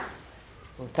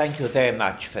Well, thank you very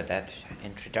much for that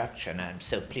introduction. I'm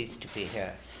so pleased to be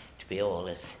here, to be all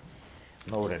as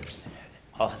Morans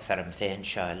Ohasaram Féin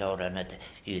Shah Lauren at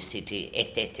UCD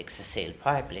Ethics a Sale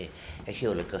Pibly, a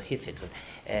Hula go Hithigul,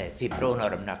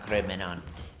 Vibronorum Nakremenan,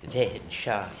 Vehin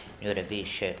Shah,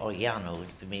 Nuravisha or Yano,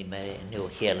 me New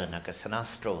Helen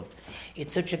Agasanastro.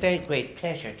 It's such a very great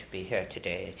pleasure to be here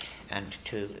today and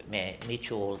to meet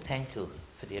you all. Thank you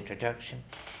for the introduction.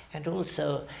 And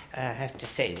also, I have to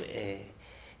say,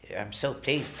 I'm so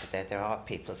pleased that there are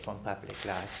people from public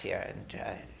life here,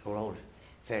 and you're all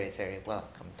very, very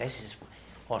welcome. This is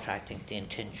what I think the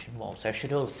intention was. I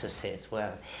should also say as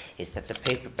well is that the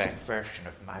paperback version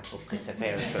of my book is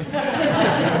available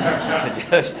for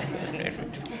those.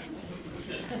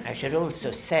 I should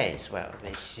also say as well,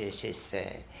 this is,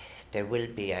 there will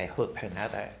be, I hope,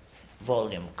 another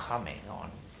volume coming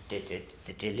on the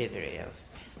delivery of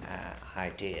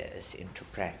ideas into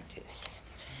practice.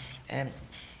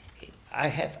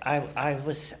 I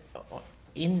was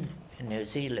in New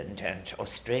Zealand and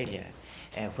Australia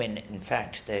when, in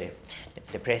fact, the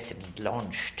president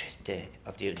launched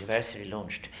of the university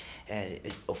launched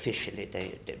officially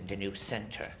the new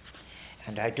centre,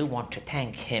 and I do want to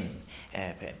thank him,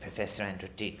 Professor Andrew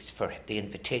Deeks, for the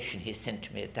invitation he sent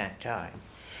to me at that time.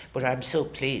 But I'm so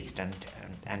pleased and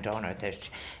honoured that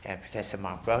Professor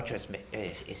Mark Rogers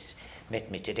met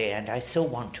me today, and I so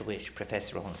want to wish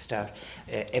Professor Onstad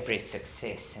every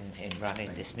success in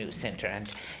running this new centre, and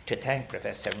to thank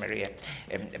Professor Maria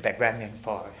Bagramian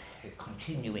for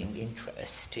continuing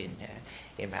interest in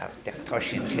the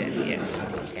Washington. Yes.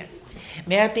 Yeah.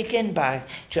 May I begin by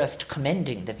just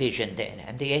commending the vision then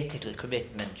and the ethical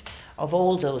commitment of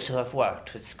all those who have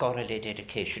worked with scholarly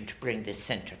dedication to bring this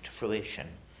centre to fruition.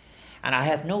 And I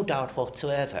have no doubt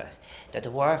whatsoever that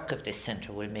the work of this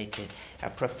centre will make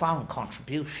a profound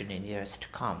contribution in years to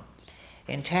come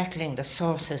in tackling the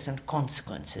sources and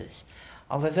consequences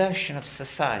of a version of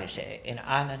society in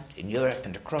Ireland, in Europe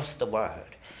and across the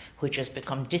world which has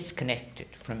become disconnected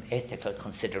from ethical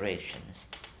considerations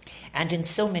and in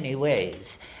so many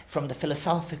ways from the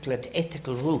philosophical and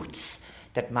ethical roots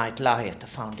that might lie at the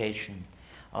foundation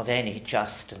of any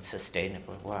just and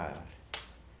sustainable world.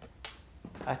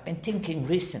 I've been thinking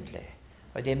recently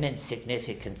of the immense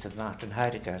significance of Martin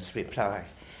Heidegger's reply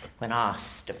when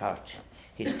asked about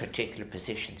his particular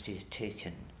position that he had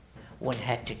taken. One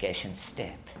had to get in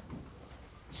step.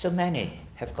 So many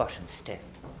have got in step.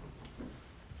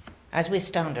 As we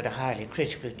stand at a highly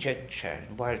critical juncture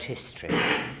in world history,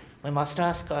 we must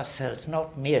ask ourselves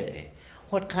not merely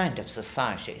what kind of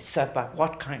society, served by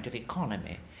what kind of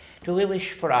economy, do we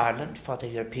wish for Ireland, for the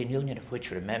European Union of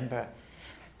which we are a member,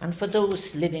 and for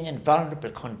those living in vulnerable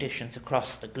conditions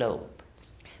across the globe.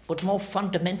 But more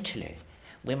fundamentally,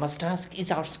 we must ask,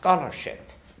 is our scholarship,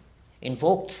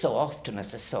 invoked so often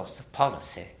as a source of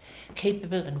policy,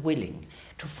 capable and willing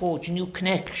to forge new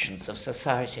connections of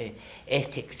society,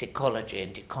 ethics, ecology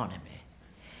and economy?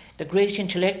 The great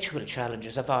intellectual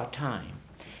challenges of our time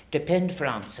depend for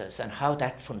answers on how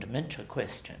that fundamental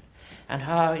question and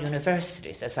how our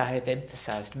universities, as I have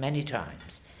emphasized many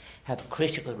times, have a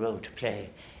critical role to play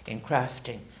in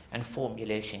crafting and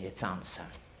formulating its answer.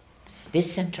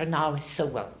 This centre now is so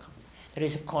welcome. There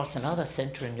is, of course, another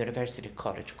centre in University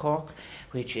College Cork,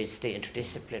 which is the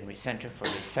Interdisciplinary Centre for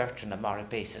Research on the Moral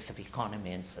Basis of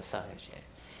Economy and Society.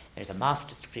 There's a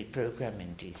master's degree programme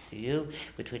in DCU,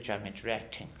 with which I'm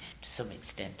interacting to some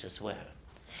extent as well.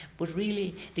 But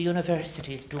really, the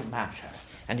universities do matter,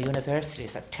 and the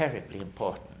universities are terribly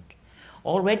important.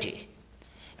 Already,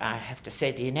 I have to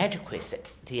say the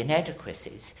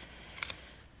inadequacies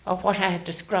of what I have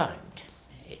described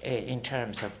in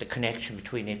terms of the connection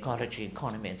between ecology,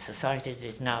 economy and society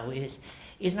is not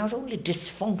only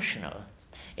dysfunctional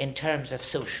in terms of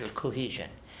social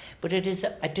cohesion, but it is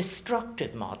a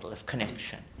destructive model of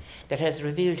connection that has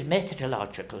revealed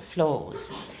methodological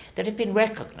flaws that have been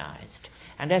recognized,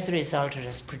 and as a result it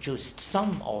has produced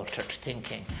some altered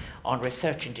thinking on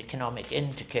research and economic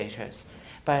indicators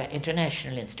by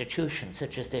international institutions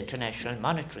such as the International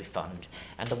Monetary Fund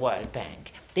and the World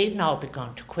Bank. They've now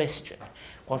begun to question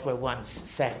what were once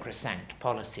sacrosanct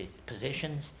policy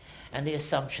positions and the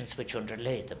assumptions which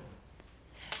underlay them.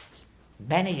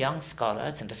 Many young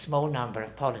scholars and a small number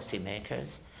of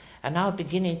policymakers are now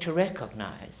beginning to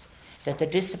recognize that the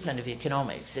discipline of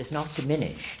economics is not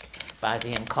diminished by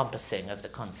the encompassing of the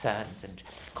concerns and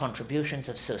contributions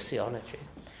of sociology,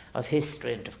 of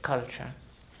history and of culture,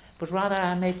 but rather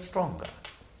are made stronger.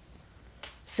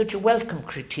 Such a welcome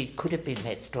critique could have been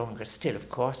made stronger still, of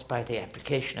course, by the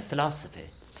application of philosophy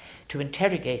to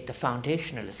interrogate the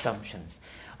foundational assumptions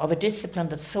of a discipline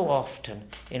that so often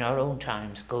in our own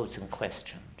times goes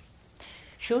unquestioned.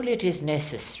 Surely it is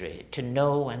necessary to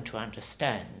know and to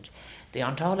understand the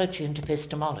ontology and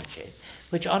epistemology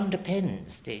which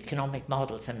underpins the economic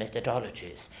models and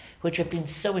methodologies which have been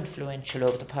so influential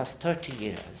over the past 30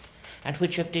 years and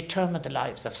which have determined the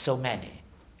lives of so many.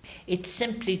 It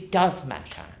simply does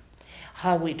matter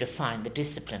how we define the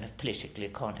discipline of political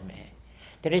economy.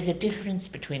 There is a difference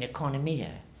between economia,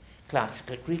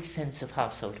 classical Greek sense of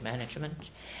household management,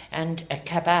 and a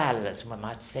cabal, as one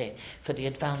might say, for the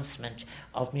advancement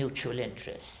of mutual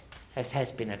interests, as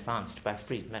has been advanced by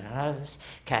Friedman and others,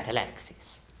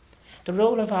 catalaxis. The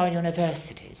role of our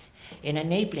universities in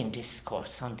enabling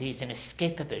discourse on these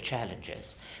inescapable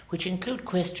challenges, which include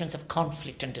questions of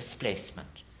conflict and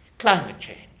displacement, climate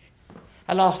change,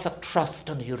 a loss of trust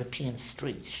on the European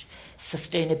street,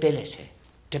 sustainability,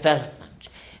 development,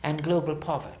 and global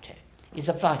poverty, is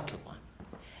a vital one.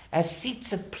 As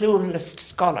seats of pluralist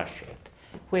scholarship,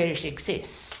 where it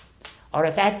exists, or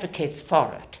as advocates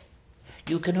for it,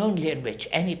 you can only enrich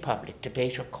any public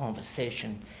debate or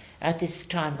conversation at this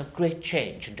time of great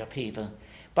change and upheaval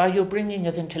by your bringing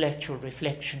of intellectual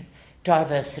reflection,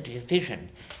 diversity of vision,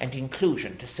 and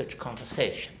inclusion to such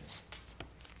conversations.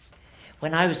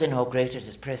 When I was inaugurated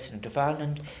as President of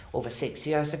Ireland over 6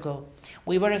 years ago,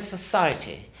 we were a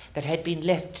society that had been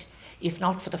left, if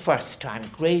not for the first time,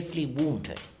 gravely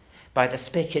wounded by the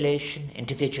speculation,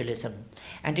 individualism,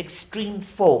 and extreme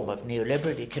form of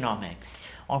neoliberal economics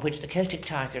on which the Celtic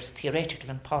Tigers'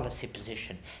 theoretical and policy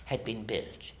position had been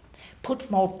built. Put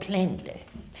more plainly,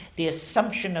 the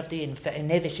assumption of the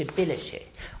inevitability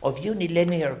of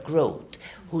unilinear growth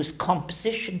whose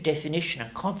composition, definition,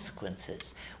 and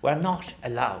consequences were not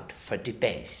allowed for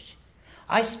debate.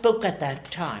 I spoke at that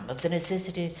time of the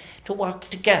necessity to work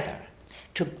together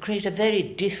to create a very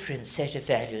different set of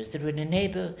values that would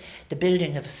enable the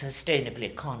building of a sustainable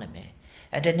economy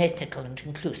and an ethical and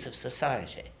inclusive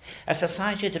society, a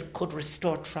society that could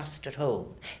restore trust at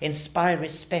home, inspire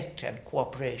respect and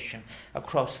cooperation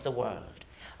across the world.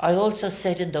 I also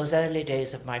said in those early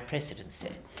days of my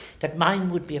presidency that mine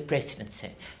would be a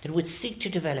presidency that would seek to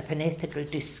develop an ethical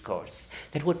discourse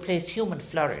that would place human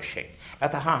flourishing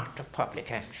at the heart of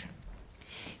public action.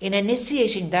 In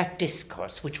initiating that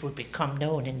discourse, which would become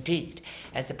known indeed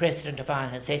as the President of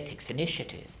Ireland's Ethics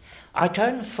Initiative, I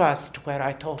turned first to where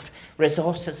I thought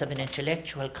resources of an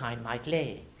intellectual kind might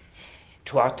lay,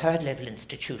 to our third-level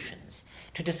institutions,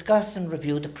 to discuss and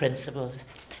review the principles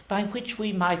by which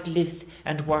we might live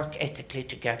and work ethically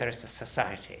together as a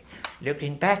society.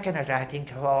 Looking back on it, I think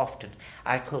how often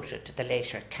I quoted the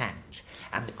later Kant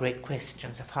and the great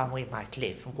questions of how we might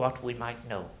live and what we might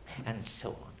know, and so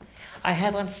on. I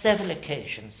have on several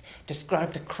occasions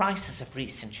described the crisis of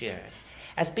recent years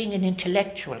as being an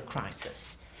intellectual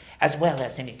crisis as well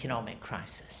as an economic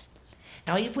crisis.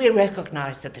 Now, if we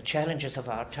recognize that the challenges of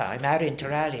our time are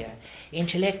inter alia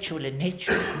intellectual in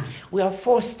nature, we are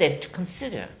forced then to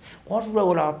consider what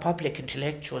role our public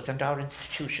intellectuals and our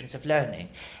institutions of learning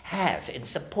have in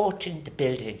supporting the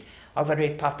building of a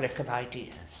republic of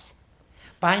ideas.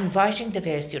 By inviting the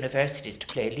various universities to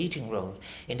play a leading role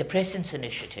in the Presence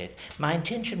Initiative, my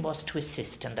intention was to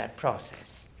assist in that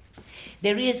process.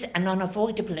 There is an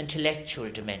unavoidable intellectual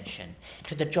dimension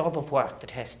to the job of work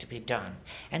that has to be done,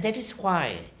 and that is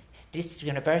why this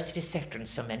university sector and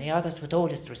so many others with all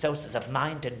its resources of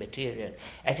mind and material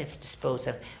at its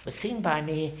disposal was seen by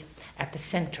me at the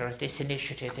centre of this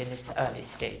initiative in its early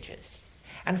stages.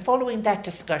 And following that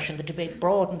discussion, the debate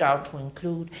broadened out to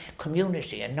include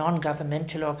community and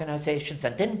non-governmental organisations,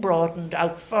 and then broadened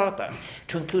out further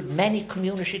to include many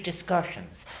community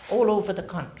discussions all over the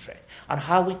country on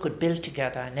how we could build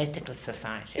together an ethical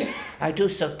society. I do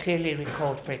so clearly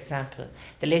recall, for example,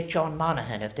 the late John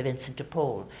Monaghan of the Vincent de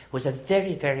Paul, who was a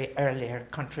very, very earlier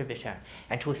contributor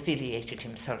and who affiliated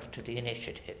himself to the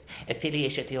initiative,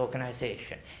 affiliated the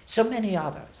organisation. So many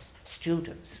others,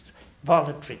 students,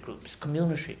 voluntary groups,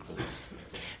 community groups.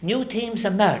 New themes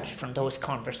emerged from those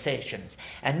conversations,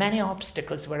 and many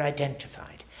obstacles were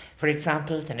identified. For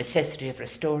example, the necessity of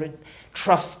restoring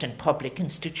trust in public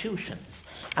institutions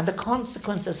and the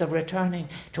consequences of returning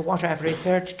to what I've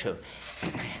referred to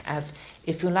as,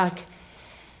 if you like,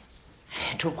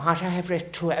 to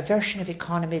a version of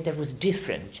economy that was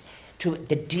different to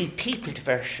the de-peopled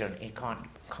version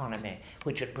economy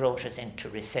which had brought us into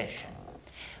recession.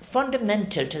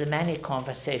 Fundamental to the many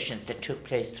conversations that took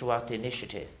place throughout the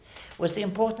initiative was the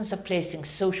importance of placing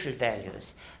social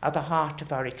values at the heart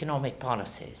of our economic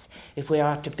policies if we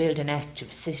are to build an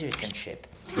active citizenship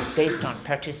based on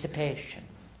participation,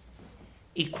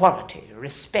 equality,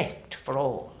 respect for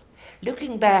all.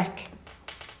 Looking back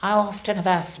I often have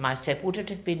asked myself, would it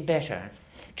have been better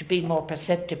to be more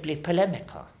perceptibly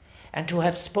polemical and to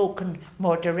have spoken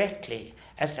more directly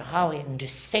as to how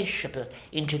insatiable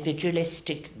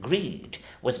individualistic greed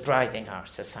was driving our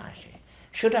society?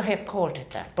 Should I have called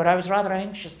it that? But I was rather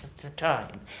anxious at the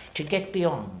time to get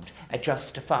beyond a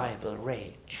justifiable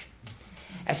rage.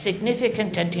 A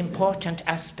significant and important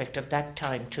aspect of that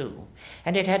time too,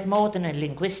 and it had more than a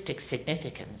linguistic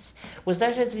significance, was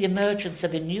that of the emergence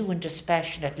of a new and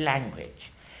dispassionate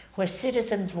language, where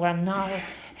citizens were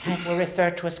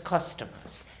referred to as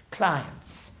customers,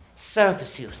 clients,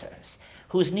 service users,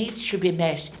 whose needs should be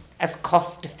met as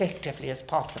cost effectively as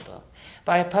possible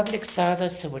by a public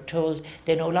service who were told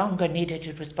they no longer needed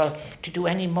to do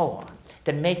any more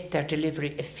than make their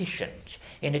delivery efficient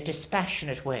in a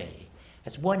dispassionate way,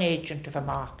 as one agent of a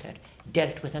market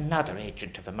dealt with another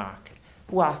agent of a market,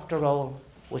 who after all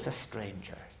was a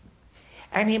stranger.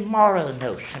 Any moral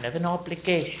notion of an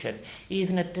obligation,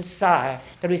 even a desire,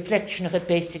 the reflection of a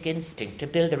basic instinct to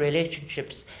build the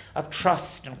relationships of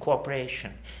trust and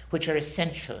cooperation which are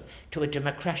essential to a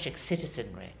democratic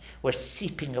citizenry, were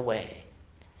seeping away.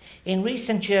 In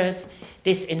recent years,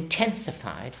 this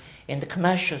intensified in the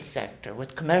commercial sector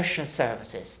with commercial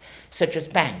services such as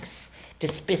banks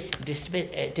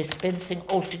dispensing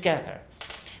altogether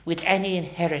with any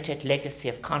inherited legacy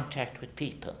of contact with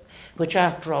people, which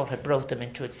after all had brought them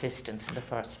into existence in the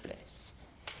first place.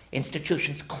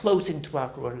 Institutions closing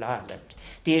throughout rural Ireland,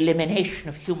 the elimination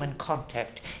of human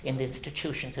contact in the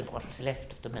institutions and what was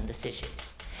left of them in the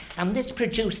cities. And this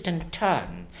produced in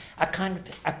turn a kind of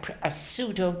a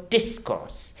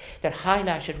pseudo-discourse that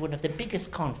highlighted one of the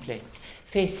biggest conflicts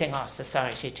facing our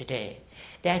society today,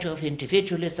 that of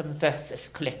individualism versus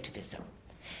collectivism.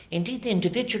 Indeed, the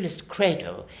individualist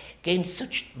credo gained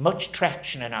much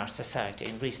traction in our society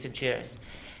in recent years,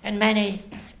 and many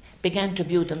began to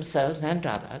view themselves and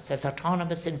others as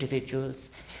autonomous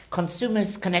individuals,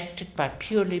 consumers connected by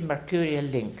purely mercurial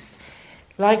links,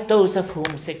 like those of whom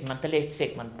the late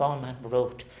Zygmunt Bauman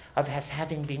wrote of as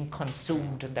having been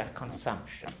consumed in their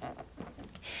consumption.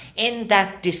 In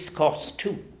that discourse,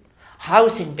 too,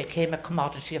 housing became a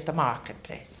commodity of the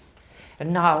marketplace.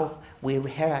 And now we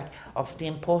heard of the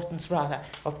importance, rather,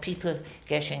 of people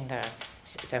getting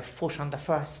their foot on the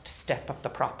first step of the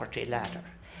property ladder,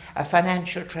 a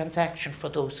financial transaction for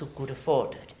those who could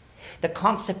afford it. The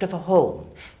concept of a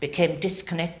home became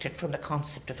disconnected from the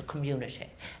concept of a community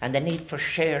and the need for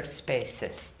shared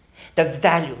spaces. The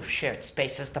value of shared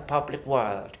spaces, the public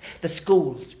world, the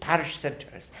schools, parish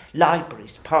centres,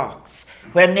 libraries, parks,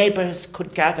 where neighbours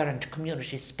could gather and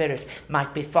community spirit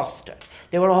might be fostered.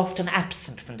 They were often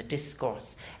absent from the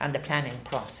discourse and the planning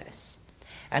process.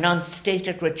 An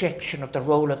unstated rejection of the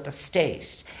role of the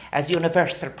state as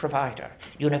universal provider,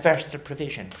 universal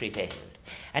provision prevailed,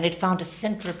 and it found a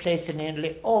central place in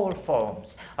nearly all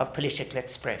forms of political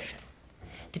expression.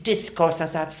 The discourse,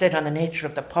 as I've said, on the nature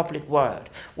of the public world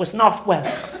was not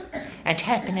welcome, and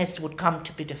happiness would come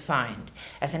to be defined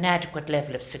as an adequate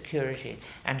level of security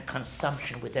and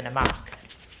consumption within a market.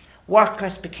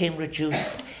 Workers became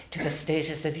reduced to the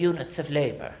status of units of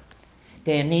labour.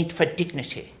 Their need for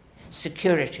dignity,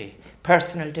 security,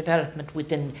 personal development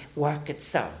within work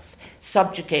itself,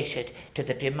 subjugated to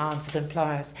the demands of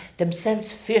employers,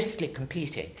 themselves fiercely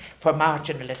competing for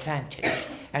marginal advantage.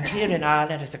 And here in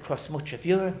Ireland, as across much of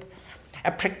Europe,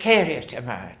 a precariat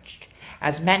emerged,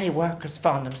 as many workers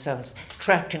found themselves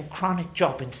trapped in chronic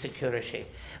job insecurity,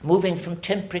 moving from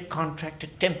temporary contract to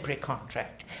temporary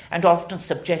contract, and often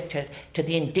subjected to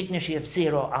the indignity of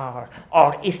 0-hour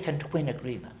or if and when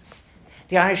agreements.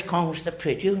 The Irish Congress of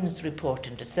Trade Unions report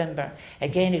in December,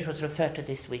 again it was referred to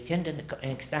this weekend in the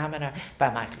Examiner by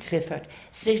Michael Clifford,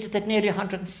 stated that nearly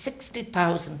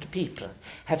 160,000 people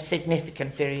have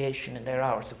significant variation in their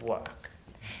hours of work.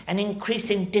 An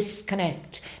increasing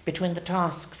disconnect between the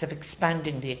tasks of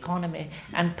expanding the economy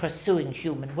and pursuing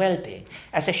human well-being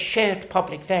as a shared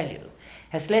public value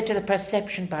has led to the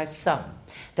perception by some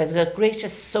that the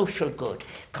greatest social good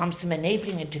comes from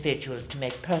enabling individuals to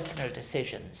make personal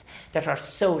decisions that are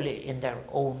solely in their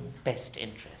own best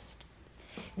interest.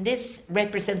 This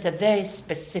represents a very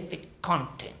specific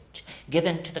content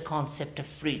given to the concept of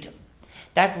freedom.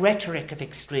 That rhetoric of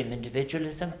extreme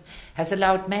individualism has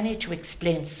allowed many to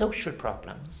explain social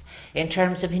problems in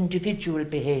terms of individual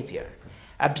behaviour,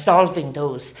 absolving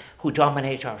those who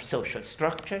dominate our social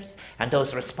structures and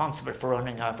those responsible for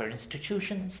running our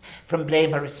institutions from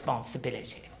blame or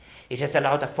responsibility. It has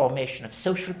allowed the formation of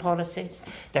social policies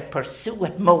that pursue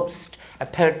at most a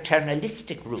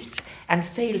paternalistic route and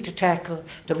fail to tackle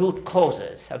the root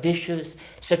causes of issues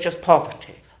such as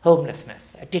poverty,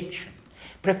 homelessness, addiction,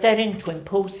 preferring to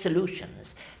impose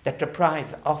solutions that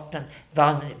deprive often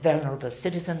vulnerable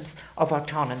citizens of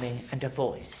autonomy and a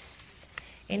voice.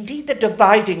 Indeed, the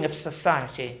dividing of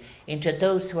society into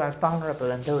those who are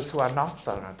vulnerable and those who are not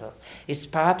vulnerable is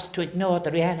perhaps to ignore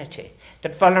the reality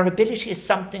that vulnerability is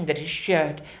something that is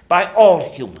shared by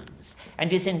all humans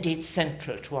and is indeed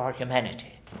central to our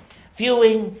humanity.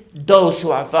 Viewing those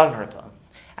who are vulnerable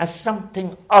as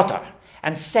something other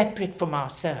and separate from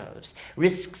ourselves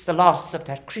risks the loss of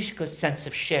that critical sense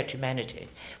of shared humanity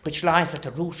which lies at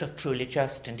the root of truly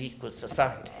just and equal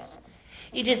societies.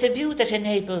 It is a view that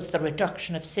enables the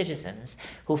reduction of citizens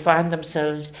who find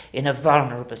themselves in a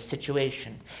vulnerable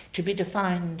situation to be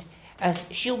defined as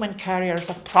human carriers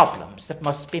of problems that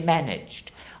must be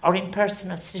managed, or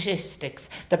impersonal statistics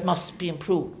that must be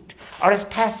improved, or as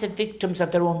passive victims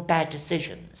of their own bad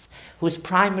decisions, whose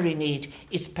primary need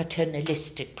is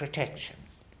paternalistic protection.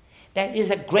 There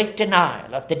is a great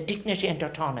denial of the dignity and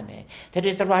autonomy that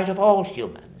is the right of all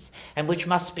humans, and which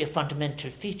must be a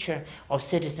fundamental feature of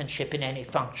citizenship in any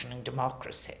functioning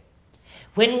democracy.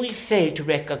 When we fail to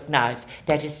recognize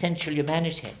that essential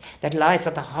humanity that lies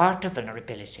at the heart of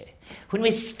vulnerability, when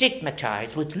we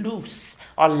stigmatize with loose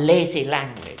or lazy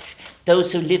language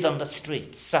those who live on the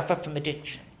streets, suffer from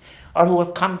addiction, or who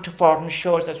have come to foreign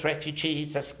shores as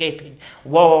refugees escaping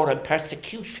war and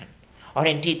persecution, or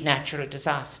indeed natural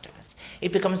disasters,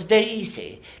 it becomes very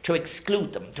easy to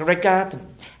exclude them, to regard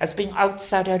them as being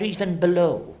outside or even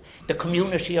below the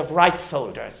community of rights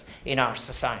holders in our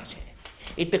society.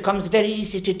 It becomes very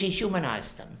easy to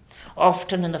dehumanize them,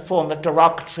 often in the form of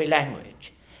derogatory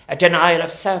language, a denial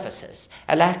of services,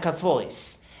 a lack of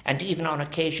voice, and even on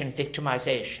occasion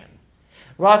victimization.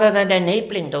 Rather than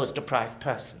enabling those deprived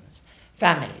persons,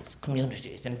 families,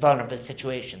 communities in vulnerable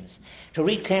situations to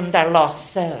reclaim their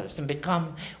lost selves and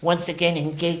become once again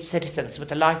engaged citizens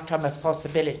with a lifetime of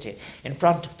possibility in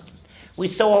front of them, we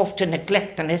so often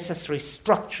neglect the necessary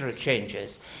structural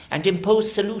changes and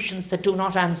impose solutions that do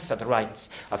not answer the rights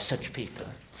of such people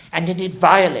and indeed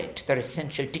violate their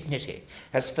essential dignity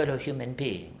as fellow human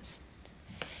beings.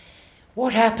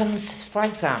 What happens, for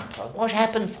example, what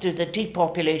happens to the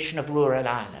depopulation of rural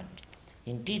Ireland,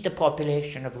 indeed the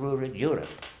population of rural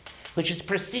Europe, which is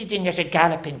proceeding at a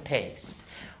galloping pace,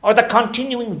 or the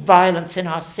continuing violence in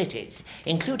our cities,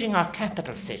 including our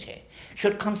capital city,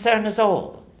 should concern us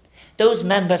all. Those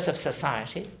members of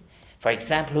society, for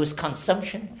example, whose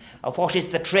consumption of what is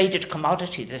the traded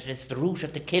commodity that is the root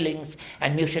of the killings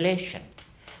and mutilation,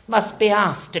 must be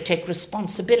asked to take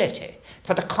responsibility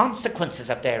for the consequences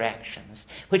of their actions,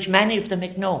 which many of them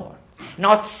ignore,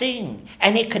 not seeing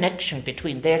any connection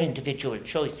between their individual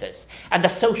choices and the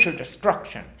social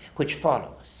destruction which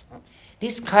follows.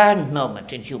 This current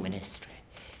moment in human history,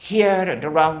 here and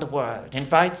around the world,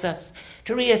 invites us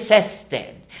to reassess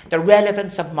then the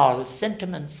relevance of moral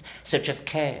sentiments such as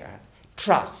care,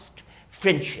 trust,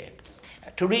 friendship,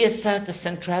 to reassert the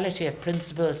centrality of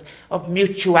principles of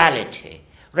mutuality,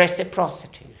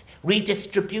 reciprocity,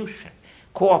 redistribution,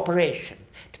 cooperation,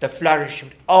 to the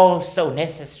flourishing, all so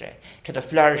necessary to the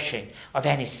flourishing of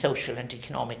any social and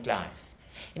economic life.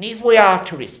 And if we are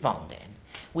to respond then,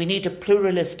 we need a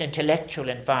pluralist intellectual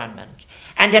environment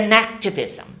and an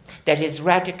activism that is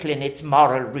radical in its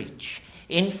moral reach,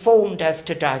 informed as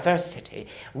to diversity,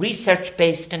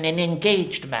 research-based in an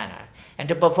engaged manner, and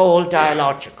above all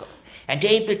dialogical, and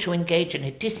able to engage in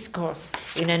a discourse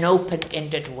in an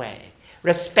open-ended way,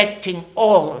 respecting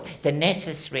all the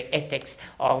necessary ethics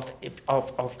of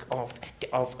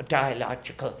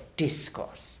dialogical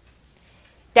discourse.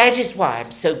 That is why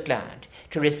I'm so glad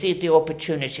to receive the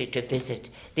opportunity to visit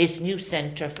this new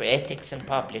Centre for Ethics in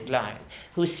Public Life,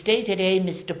 whose stated aim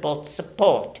is to both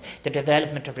support the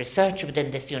development of research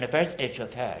within this university, as you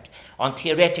have heard, on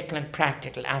theoretical and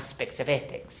practical aspects of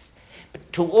ethics,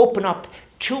 but to open up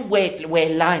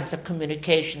two-way lines of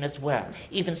communication as well,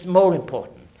 even more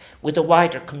important, with the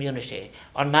wider community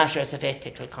on matters of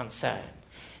ethical concern.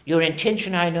 Your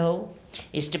intention, I know,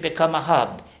 is to become a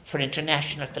hub for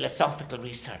international philosophical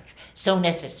research, so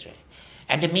necessary,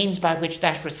 and a means by which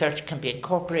that research can be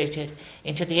incorporated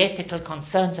into the ethical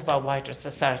concerns of our wider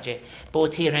society,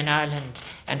 both here in Ireland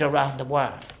and around the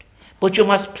world. But you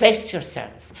must place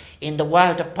yourself in the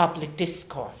world of public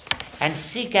discourse and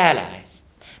seek allies.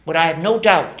 But I have no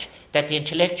doubt that the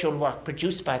intellectual work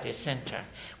produced by this centre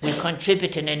will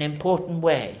contribute in an important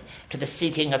way to the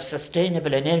seeking of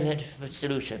sustainable and innovative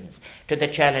solutions to the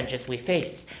challenges we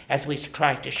face as we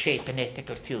try to shape an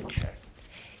ethical future.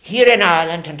 Here in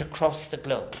Ireland and across the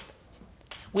globe,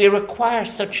 we require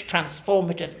such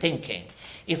transformative thinking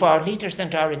if our leaders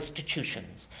and our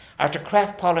institutions are to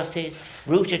craft policies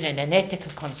rooted in an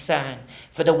ethical concern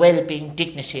for the well-being,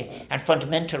 dignity and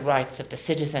fundamental rights of the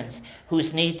citizens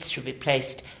whose needs should be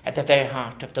placed at the very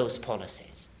heart of those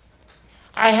policies.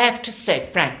 I have to say,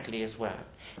 frankly as well,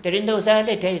 that in those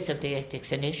early days of the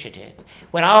Ethics Initiative,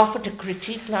 when I offered to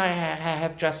critique like I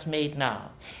have just made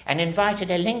now, and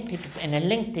invited in a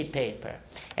lengthy paper,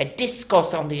 a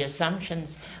discourse on the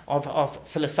assumptions the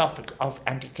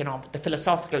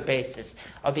philosophical basis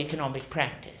of economic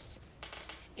practice,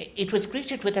 it was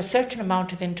greeted with a certain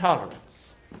amount of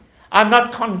intolerance. I'm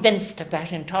not convinced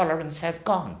that intolerance has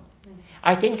gone.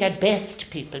 I think at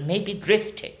best people may be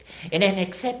drifting in an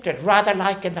accepted, rather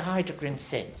like in the Heidegger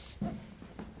sense,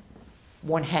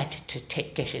 one had to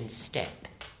get in step.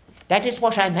 That is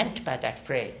what I meant by that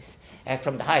phrase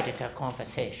from the Heidegger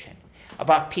conversation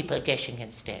about people getting in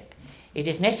step. It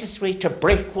is necessary to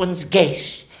break one's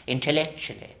gait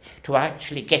intellectually to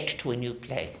actually get to a new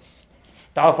place.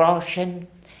 Dábhrásin,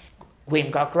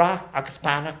 Wim Gagra, agus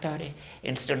Panactari,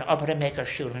 in Stern Opera Maker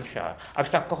Schulen Shaw,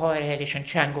 agus Akahoir Edition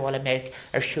Changola Meg,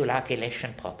 or Shulak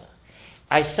Election Papa.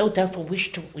 I so therefore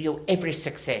wish to you every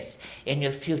success in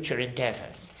your future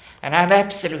endeavours. And I'm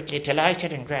absolutely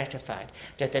delighted and gratified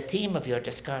that the theme of your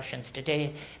discussions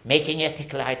today, Making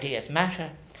Ethical Ideas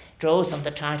Matter, draws on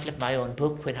the title of my own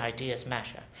book, When Ideas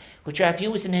Matter, which I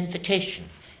view as an invitation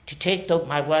to take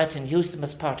my words and use them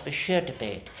as part of a shared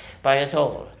debate by us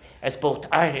all, as both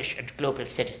Irish and global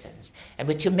citizens. And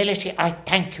with humility, I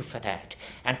thank you for that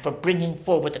and for bringing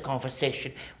forward the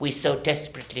conversation we so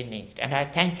desperately need. And I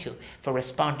thank you for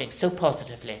responding so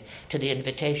positively to the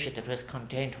invitation that was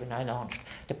contained when I launched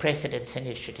the Precedence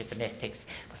Initiative in Ethics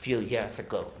a few years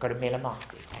ago. Thank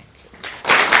you.